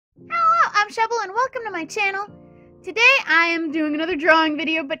Shubble and welcome to my channel. Today I am doing another drawing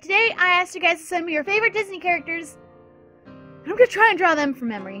video, but today I asked you guys to send me your favorite Disney characters. And I'm gonna try and draw them from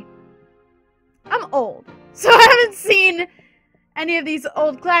memory. I'm old, so I haven't seen any of these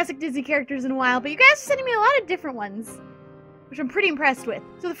old classic Disney characters in a while, but you guys are sending me a lot of different ones, which I'm pretty impressed with.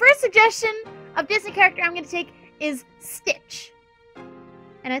 So the first suggestion of Disney character I'm gonna take is Stitch.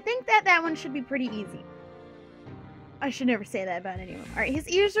 And I think that one should be pretty easy. I should never say that about anyone. Alright, his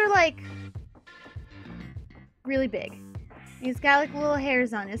ears are like really big. He's got like little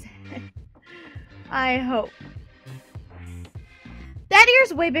hairs on his head. I hope. That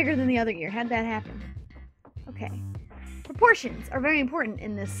ear's way bigger than the other ear. How'd that happen? Okay. Proportions are very important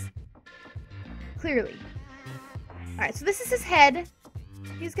in this. Clearly. Alright, so this is his head.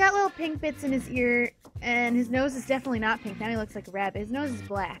 He's got little pink bits in his ear, and his nose is definitely not pink. Now he looks like a rabbit. His nose is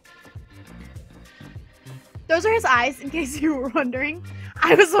black. Those are his eyes, in case you were wondering.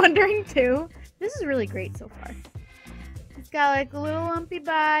 I was wondering too. This is really great so far. He's got like a little lumpy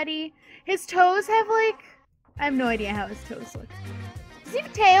body. His toes have like... I have no idea how his toes look. Does he have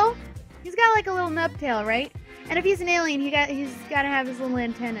a tail? He's got like a little nub tail, right? And if he's an alien, he's got to have his little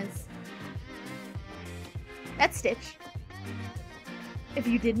antennas. That's Stitch. If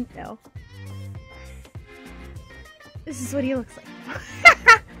you didn't know. This is what he looks like.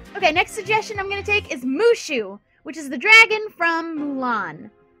 Okay, next suggestion I'm going to take is Mushu, which is the dragon from Mulan.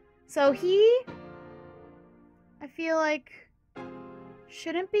 So he, I feel like,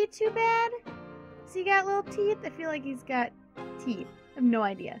 shouldn't be too bad. Has he got little teeth? I feel like he's got teeth. I have no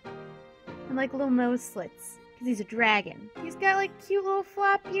idea. And like little nose slits, because he's a dragon. He's got like cute little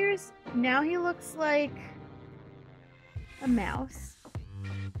flop ears. Now he looks like a mouse.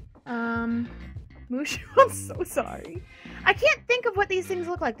 Mushu, I'm so sorry. I can't think of what these things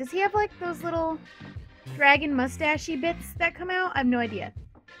look like. Does he have like those little dragon mustachy bits that come out? I have no idea.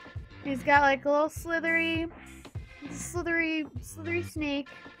 He's got like a little slithery snake.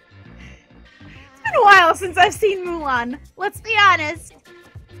 It's been a while since I've seen Mulan. Let's be honest.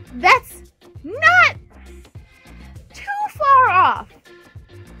 That's not too far off.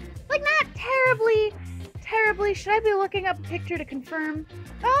 Like not terribly. Should I be looking up a picture to confirm?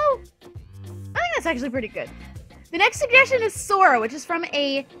 Oh, I think that's actually pretty good. The next suggestion is Sora, which is from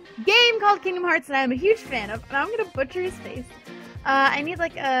a game called Kingdom Hearts that I'm a huge fan of, and I'm gonna butcher his face. I need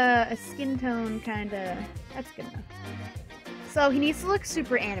like a skin tone kinda, that's good enough. So he needs to look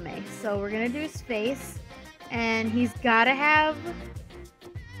super anime, so we're gonna do his face, and he's gotta have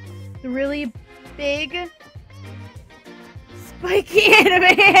the really big, spiky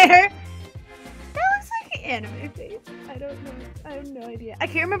anime hair. That looks like an anime face. I don't know, I have no idea. I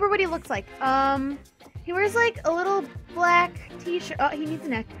can't remember what he looks like. He wears like a little black t-shirt. Oh, he needs a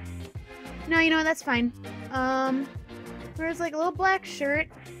neck. No, you know what? That's fine. Wears like a little black shirt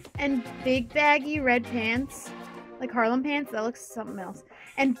and big baggy red pants. Like Harlem pants. That looks something else.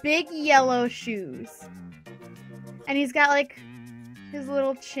 And big yellow shoes. And he's got like his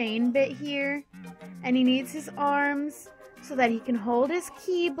little chain bit here. And he needs his arms so that he can hold his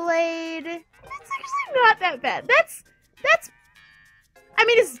keyblade. That's actually not that bad. That's I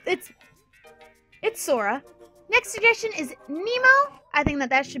mean, it's Sora. Next suggestion is Nemo. I think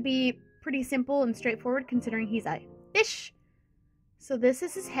that should be pretty simple and straightforward considering he's a fish. So this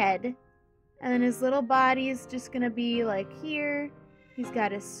is his head. And then his little body is just going to be like here. He's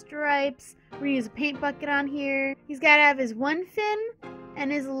got his stripes. We're going to use a paint bucket on here. He's got to have his one fin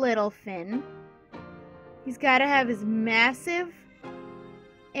and his little fin. He's got to have his massive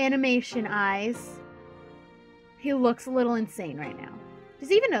animation eyes. He looks a little insane right now. Does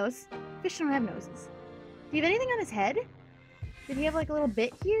he have a nose? Fish don't have noses. Do you have anything on his head? Did he have like a little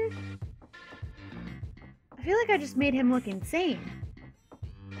bit here? I feel like I just made him look insane.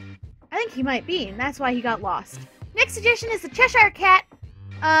 I think he might be, and that's why he got lost. Next suggestion is the Cheshire Cat.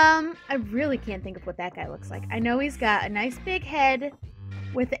 I really can't think of what that guy looks like. I know he's got a nice big head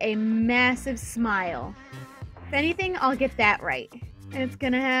with a massive smile. If anything, I'll get that right. And it's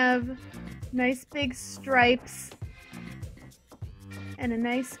gonna have nice big stripes. And a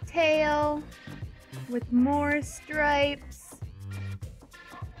nice tail with more stripes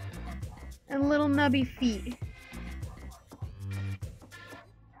and little nubby feet.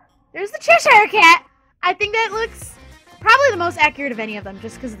 There's the Cheshire Cat! I think that looks probably the most accurate of any of them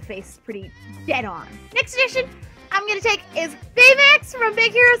just because the face is pretty dead on. Next suggestion I'm going to take is Baymax from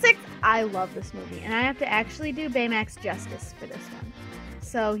Big Hero 6. I love this movie and I have to actually do Baymax justice for this one.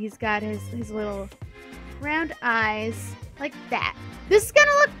 So he's got his little round eyes like that. This is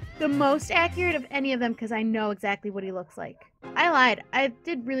gonna look the most accurate of any of them because I know exactly what he looks like. I lied. I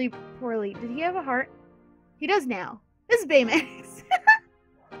did really poorly. Did he have a heart? He does now. This is Baymax.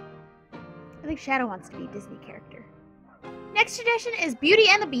 think Shadow wants to be a Disney character. Next tradition is Beauty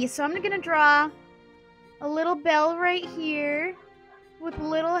and the Beast, so I'm gonna draw a little Belle right here with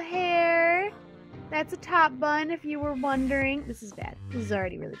little hair. That's a top bun, if you were wondering. This is bad. This is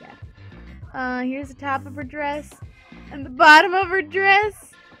already really bad. Here's the top of her dress and the bottom of her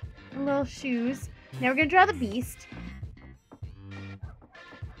dress. And little shoes. Now we're gonna draw the Beast.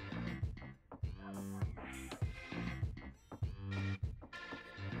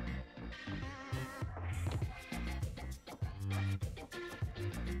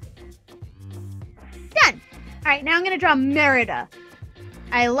 Done! Alright, now I'm gonna draw Merida.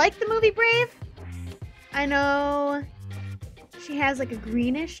 I like the movie Brave. I know she has like a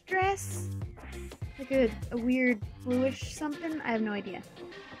greenish dress. Like a weird bluish something. I have no idea.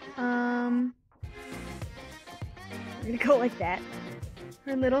 We're gonna go like that.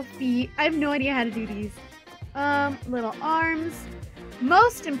 Her little feet. I have no idea how to do these. Little arms.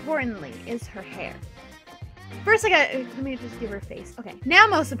 Most importantly is her hair. First let me just give her a face. Okay, now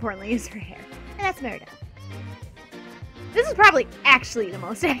most importantly is her hair. And that's Merida. This is probably actually the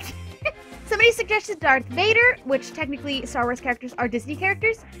most accurate. Somebody suggested Darth Vader, which technically Star Wars characters are Disney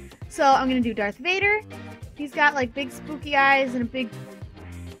characters. So I'm gonna do Darth Vader. He's got like big spooky eyes and a big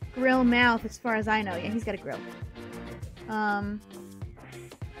grill mouth as far as I know. Yeah, he's got a grill.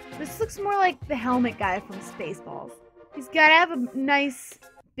 This looks more like the helmet guy from Spaceballs. He's gotta have a nice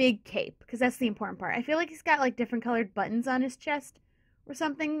big cape, because that's the important part. I feel like he's got like different colored buttons on his chest or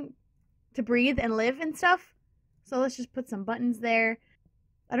something to breathe and live and stuff. So let's just put some buttons there.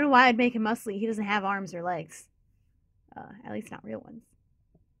 I don't know why I'd make him muscly. He doesn't have arms or legs. At least not real ones.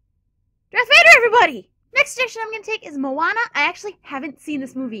 Darth Vader, everybody! Next suggestion I'm going to take is Moana. I actually haven't seen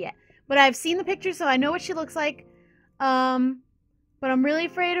this movie yet. But I've seen the picture, so I know what she looks like. But I'm really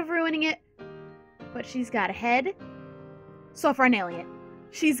afraid of ruining it. But she's got a head. So far, nailing it.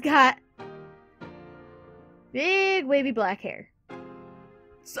 She's got big, wavy black hair.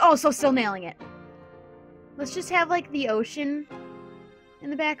 So still nailing it. Let's just have, like, the ocean in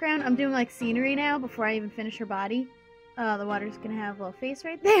the background. I'm doing, like, scenery now before I even finish her body. The water's gonna have a little face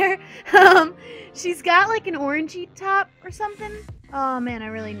right there. She's got, like, an orangey top or something. Oh, man, I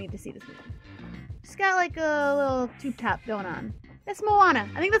really need to see this movie. She's got, like, a little tube top going on. That's Moana.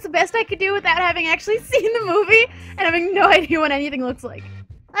 I think that's the best I could do without having actually seen the movie and having no idea what anything looks like.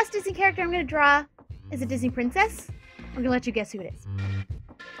 Last Disney character I'm gonna draw is a Disney princess. I'm gonna let you guess who it is.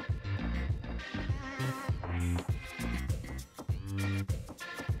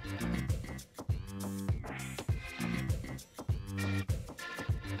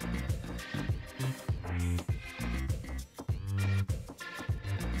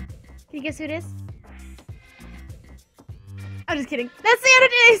 Can you guess who it is? I'm just kidding. That's the end of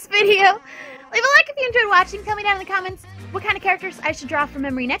today's video. Leave a like if you enjoyed watching. Tell me down in the comments what kind of characters I should draw from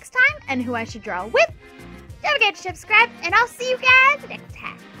memory next time and who I should draw with. Don't forget to subscribe, and I'll see you guys next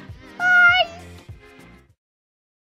time.